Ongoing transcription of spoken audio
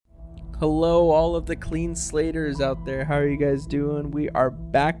Hello, all of the clean slaters out there. How are you guys doing? We are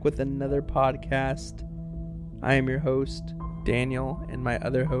back with another podcast. I am your host, Daniel, and my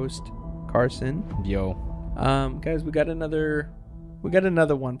other host, Carson. Yo. Guys, we got another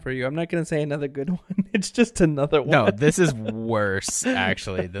one for you. I'm not gonna say another good one. It's just another one. No, this is worse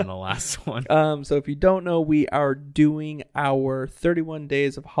actually than the last one. So if you don't know, we are doing our 31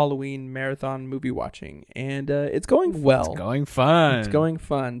 days of Halloween marathon movie watching, and it's going well. It's going fun. It's going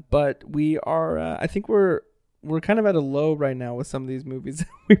fun, but we are. I think we're kind of at a low right now with some of these movies that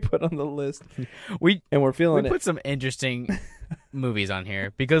we put on the list. We're feeling we it. put some interesting movies on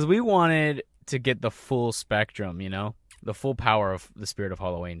here because we wanted to get the full spectrum, you know, the full power of the spirit of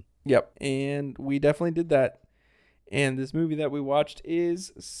Halloween. Yep, and we definitely did that. And this movie that we watched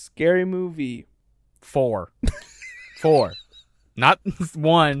is Scary Movie 4. 4. Not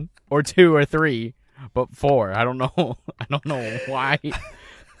 1 or 2 or 3, but 4. I don't know. I don't know why.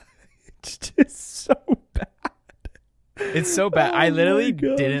 It's just so bad. It's so bad. I Oh literally my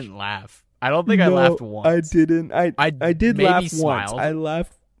gosh. didn't laugh. I don't think I laughed once. I didn't. I did maybe laugh smiled. once. I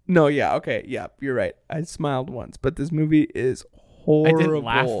laughed. No, yeah, okay, yeah, you're right. I smiled once, but this movie is horrible. I didn't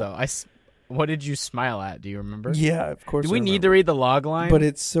laugh though. What did you smile at? Do you remember? Yeah, of course. Do we need to read the log line? But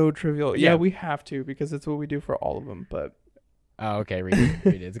it's so trivial. Yeah, Yeah. we have to because it's what we do for all of them. But Oh, okay. Read it.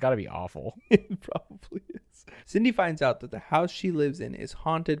 Read it. It's got to be awful. it probably is. Cindy finds out that the house she lives in is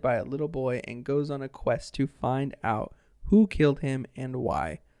haunted by a little boy and goes on a quest to find out who killed him and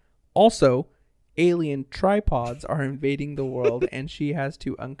why. Also, alien tripods are invading the world and she has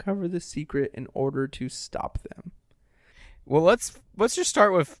to uncover the secret in order to stop them. Well, let's just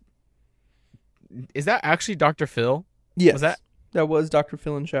start with. Is that actually Dr. Phil? Yes. That was Dr.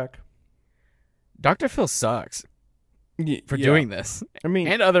 Phil and Shaq. Dr. Phil sucks for doing this, I mean,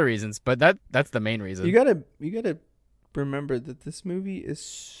 and other reasons, but that's the main reason. you gotta remember that this movie is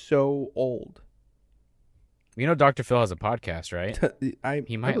so old. You know, Dr. Phil has a podcast, right?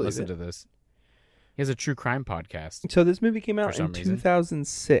 He might believe listen it. to this. He has a true crime podcast. So this movie came out For some in reason.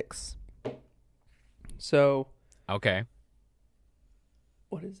 2006. So Okay.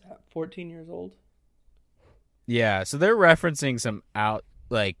 what is that? 14 years old? Yeah, so they're referencing some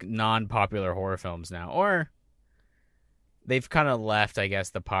non-popular horror films now, or they've kind of left, I guess,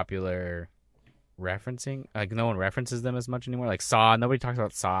 the popular referencing. Like no one references them as much anymore. Like Saw, nobody talks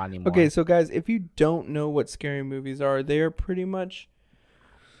about Saw anymore. Okay, so guys, if you don't know what scary movies are, they are pretty much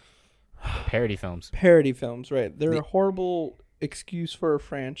Parody films. parody films, right? They're a horrible excuse for a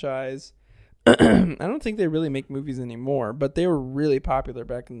franchise. I don't think they really make movies anymore, but they were really popular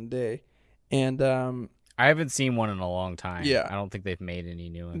back in the day. And I haven't seen one in a long time. Yeah. I don't think they've made any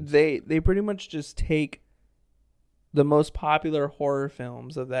new ones. they pretty much just take the most popular horror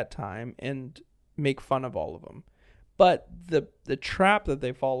films of that time and make fun of all of them. But the trap that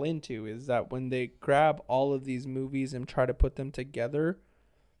they fall into is that when they grab all of these movies and try to put them together,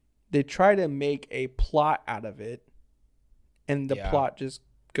 they try to make a plot out of it, and the plot just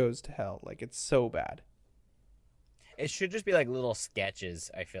goes to hell. Like, it's so bad. It should just be like little sketches,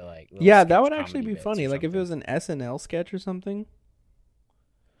 I feel like. Yeah, that would actually be funny. Like if it was an SNL sketch or something.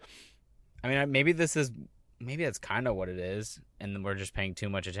 I mean, maybe that's kind of what it is, and then we're just paying too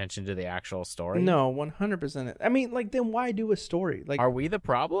much attention to the actual story. No, 100%. I mean, like, then why do a story? Like, Are we the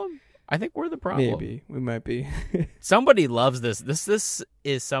problem? I think we're the problem. maybe we might be. Somebody loves this. This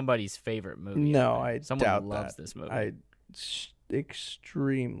is somebody's favorite movie. No, I I think. Someone doubt loves that. this movie.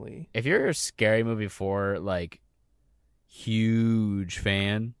 Extremely. If you're a Scary Movie 4 huge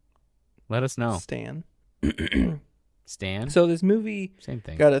fan, let us know. Stan. Stan? So this movie Same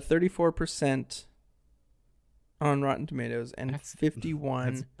thing. got a 34% on Rotten Tomatoes and That's 51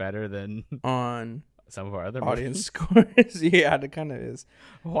 That's better than on some of our other audience movies. scores. Yeah, it kind of is.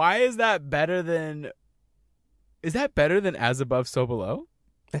 Why is that better than... Is that better than As Above, So Below?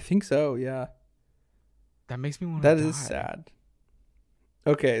 I think so, yeah. That makes me want to That die. is sad.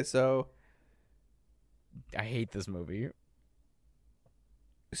 Okay, so I hate this movie.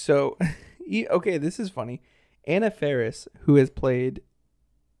 okay, this is funny. Anna Faris, who has played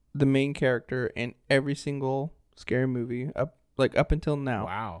the main character in every single scary movie up until now.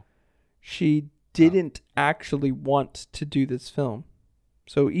 Wow. She didn't actually want to do this film.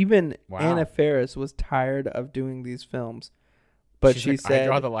 So even Anna Faris was tired of doing these films. But she said, I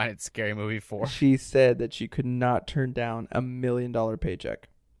draw the line at Scary Movie 4. She said that she could not turn down $1 million paycheck.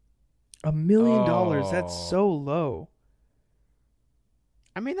 $1 million, that's so low.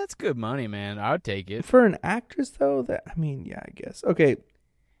 I mean, that's good money, man. I would take it. For an actress, though, I guess. Okay.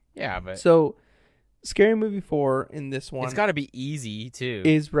 Yeah, but... So, Scary Movie 4 in this one... It's got to be easy, too.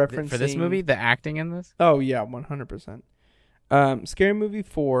 ...is referencing... For this movie, the acting in this? Oh, yeah, 100%. Scary Movie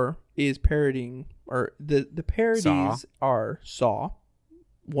 4 is parodying, or the parodies are Saw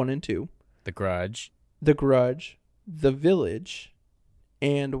 1 and 2, The Grudge, The Grudge, The Village,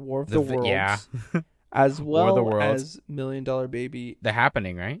 and War of the Worlds. Yeah. As War of the well Worlds. as Million Dollar Baby. The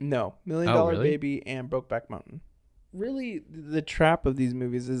Happening, right? No, Million Dollar really? Baby and Brokeback Mountain. Really, the trap of these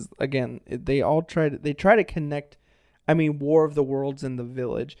movies is, again, they try to connect. I mean, War of the Worlds and The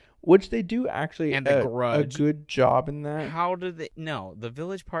Village, which they do actually And The a Grudge. good job in that. How did they? No, the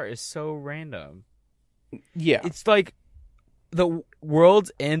Village part is so random. Yeah, It's like the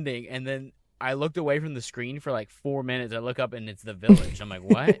world's ending, and then I looked away from the screen for like 4 minutes. I look up, and it's The Village. I'm like,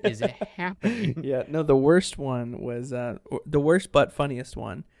 what is it happening? yeah. No, the worst one was the worst but funniest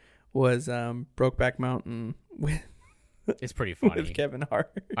one was Brokeback Mountain with It's pretty funny. with Kevin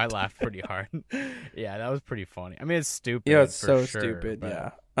Hart. I laughed pretty hard. Yeah, that was pretty funny. I mean, it's stupid. Yeah, it's for so sure, stupid.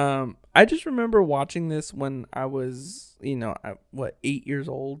 but- Yeah. I just remember watching this when I was, 8 years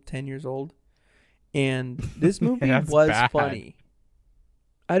old, 10 years old, and this movie That's was bad. funny.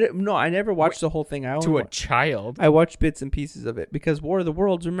 I never watched the whole thing. To a child. I watched bits and pieces of it because War of the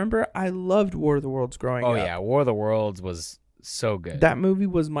Worlds. Remember, I loved War of the Worlds growing up. Oh yeah, War of the Worlds was so good. That movie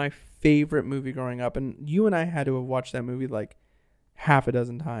was my favorite movie growing up, and you and I had to have watched that movie like half a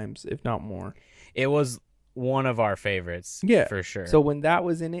dozen times, if not more. It was one of our favorites. Yeah, for sure. So when that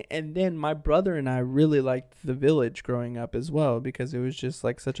was in it, and then my brother and I really liked The Village growing up as well because it was just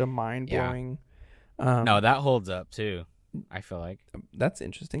like such a mind blowing. No, that holds up too. I feel like. That's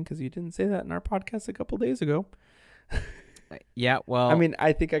interesting because you didn't say that in our podcast a couple days ago. Yeah, well, I mean,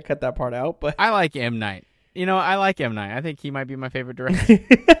 I think I cut that part out, but I like M. Night. I like M. Night. I think he might be my favorite director.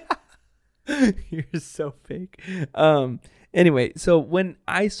 You're so fake. Anyway, so when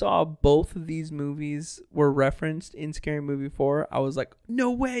I saw both of these movies were referenced in Scary Movie 4, I was like,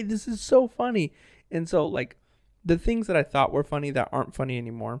 no way, this is so funny. And so, like, the things that I thought were funny that aren't funny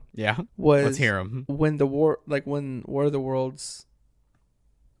anymore Yeah, was let's hear him. when War of the Worlds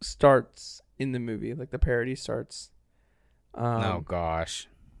starts in the movie, like the parody starts. Oh gosh.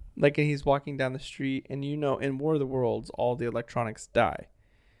 Like he's walking down the street, and in War of the Worlds, all the electronics die.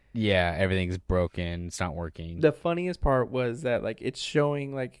 Yeah, everything's broken. It's not working. The funniest part was that like it's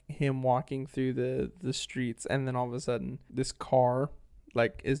showing like him walking through the streets, and then all of a sudden this car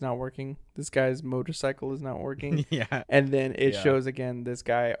like is not working. This guy's motorcycle is not working. Yeah. And then it Yeah. shows again this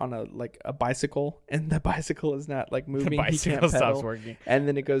guy on a bicycle, and the bicycle is not like moving. The He bicycle can't stops pedal. working. And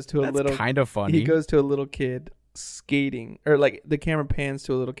then it goes to a That's little kind of funny. He goes to a little kid skating, or like the camera pans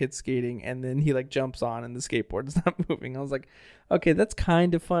to a little kid skating, and then he like jumps on and the skateboard is not moving. I was like, okay, that's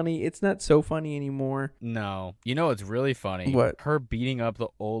kind of funny. It's not so funny anymore. No. It's really funny. What? Her beating up the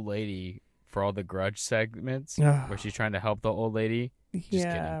old lady for all the Grudge segments Ugh. where she's trying to help the old lady. Just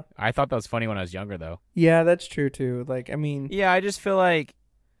Yeah. kidding. I thought that was funny when I was younger, though. Yeah, that's true too. Like, I mean, Yeah, I just feel like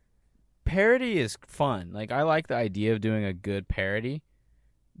parody is fun. Like, I like the idea of doing a good parody,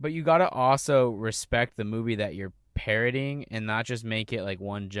 but you gotta also respect the movie that you're parodying and not just make it like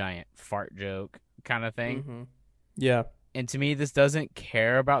one giant fart joke kind of thing. mhm. Yeah. And to me, this doesn't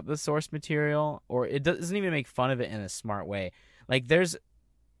care about the source material, or it doesn't even make fun of it in a smart way. Like, there's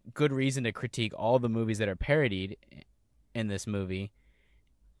good reason to critique all the movies that are parodied in this movie,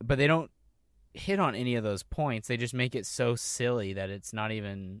 but they don't hit on any of those points. They just make it so silly that it's not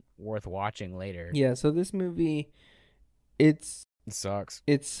even worth watching later. Yeah, so this movie, it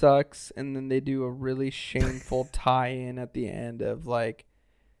It sucks, and then they do a really shameful tie-in at the end of like,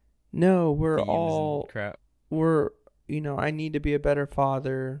 no, crap. I need to be a better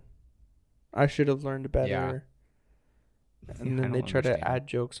father. I should have learned better. Yeah. And I then they don't try to understand. add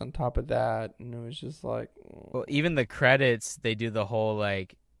jokes on top of that, and it was just like, Well, even the credits, they do the whole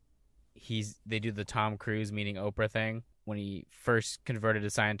like they do the Tom Cruise meeting Oprah thing when he first converted to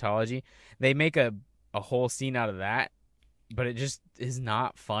Scientology. They make a whole scene out of that, but it just is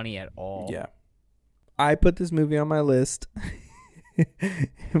not funny at all. yeah. I put this movie on my list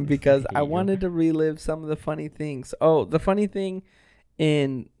because I You. wanted to relive some of the funny things. Oh, the funny thing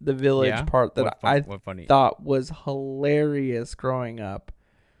in the Village Yeah? part that What funny? thought was hilarious growing up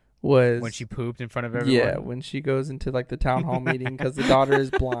was When she pooped in front of everyone. yeah, when she goes into like the town hall meeting because the daughter is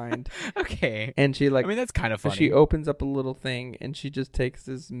blind, Okay. and she like I mean, that's kind of funny. she opens up a little thing and she just takes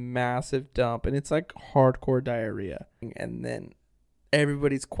this massive dump, and it's like hardcore diarrhea, and then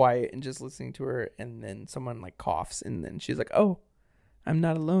everybody's quiet and just listening to her, and then someone like coughs, and then she's like, "Oh, I'm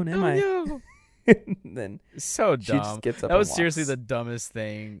not alone, am I?" No. And then So she dumb. just gets up. That was and seriously walks. the dumbest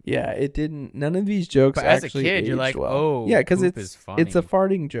thing. Yeah, it didn't. None of these jokes. But as a actually kid, you're aged like, well. oh, yeah, because poop it's is funny. it's a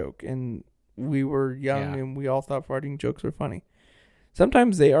farting joke, and we were young Yeah. and we all thought farting jokes were funny.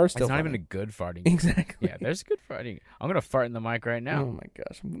 Sometimes they are It's still not funny. even a good farting. Exactly. Yeah, there's good farting. I'm gonna fart in the mic right now. Oh my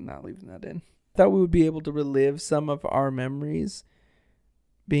gosh, I'm not leaving that in. Thought we would be able to relive some of our memories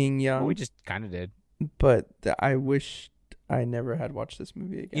being young, Well, we just kind of did. but I wish I never had watched this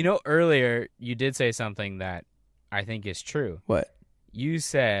movie again. You know, earlier you did say something that I think is true. What? You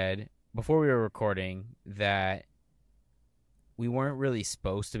said before we were recording that we weren't really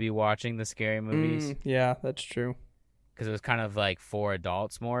supposed to be watching the scary movies Yeah, that's true. because it was kind of like for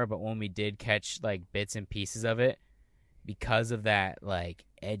adults more. But when we did catch like bits and pieces of it, because of that like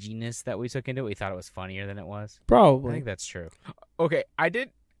edginess that we took into it, we thought it was funnier than it was. I Probably. think that's true. Okay,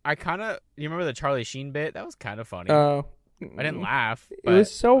 I kind of. You remember the Charlie Sheen bit? That was kind of funny. Oh, I didn't laugh. It But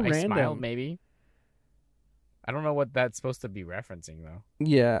was so I random. smiled, maybe. I don't know what that's supposed to be referencing though.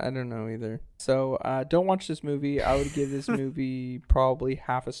 Yeah, I don't know either. So, don't watch this movie. I would give this movie probably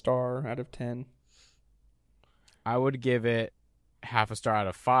half a star out of 10. I would give it half a star out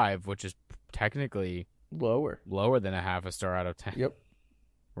of 5, which is technically Lower. lower than a half a star out of 10. Yep.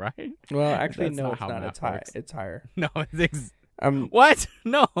 Right? Well, actually, That's no, not it's how not. math It's high. works. It's higher. No, it's What?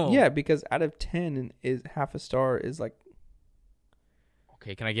 No. Yeah, because out of 10 is half a star is like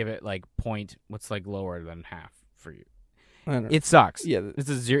Okay, can I give it like point? What's like lower than half for you? I don't know. It sucks. Yeah, It's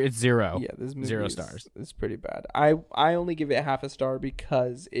a zero. It's 0. yeah, this movie 0 is- stars. It's pretty bad. I only give it half a star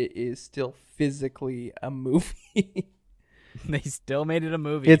because it is still physically a movie. They still made it a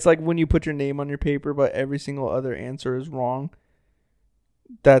movie. It's like when you put your name on your paper, but every single other answer is wrong.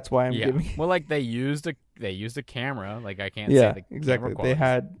 That's why I'm giving. Well, like they used a camera. Like I can't Yeah, say the exactly. camera They quality's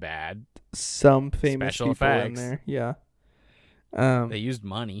had bad. some famous Special people in effects. there. Yeah. They used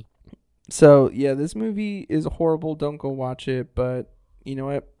money. So yeah, this movie is horrible. Don't go watch it. But you know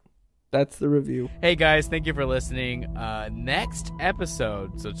what? That's the review. Hey guys, thank you for listening. Next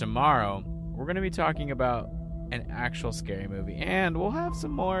episode, so tomorrow, we're going to be talking about an actual scary movie. And we'll have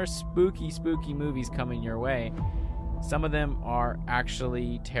some more spooky movies coming your way. Some of them are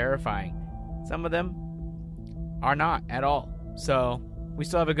actually terrifying. Some of them are not at all. So we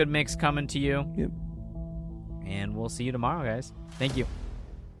still have a good mix coming to you. Yep. And we'll see you tomorrow, guys. Thank you.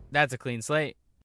 That's a clean slate.